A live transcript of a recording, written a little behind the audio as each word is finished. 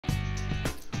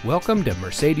Welcome to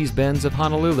Mercedes-Benz of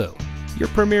Honolulu, your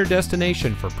premier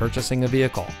destination for purchasing a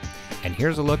vehicle. And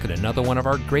here's a look at another one of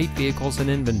our great vehicles in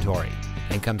inventory,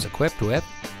 and comes equipped with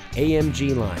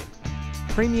AMG line,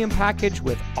 premium package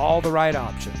with all the right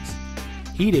options,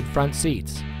 heated front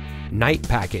seats, night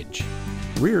package,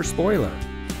 rear spoiler,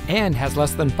 and has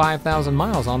less than 5,000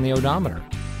 miles on the odometer.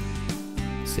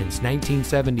 Since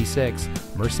 1976,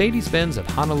 Mercedes-Benz of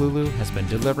Honolulu has been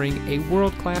delivering a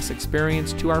world-class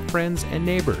experience to our friends and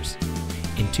neighbors.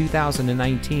 In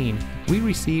 2019, we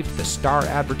received the Star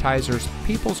Advertiser's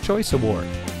People's Choice Award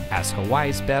as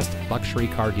Hawaii's best luxury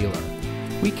car dealer.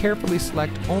 We carefully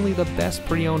select only the best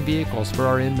pre-owned vehicles for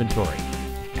our inventory.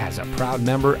 As a proud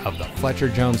member of the Fletcher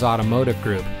Jones Automotive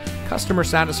Group, customer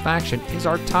satisfaction is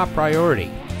our top priority.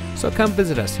 So come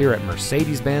visit us here at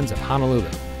Mercedes-Benz of Honolulu.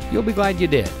 You'll be glad you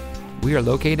did. We are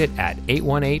located at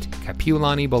 818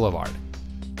 Kapiolani Blvd.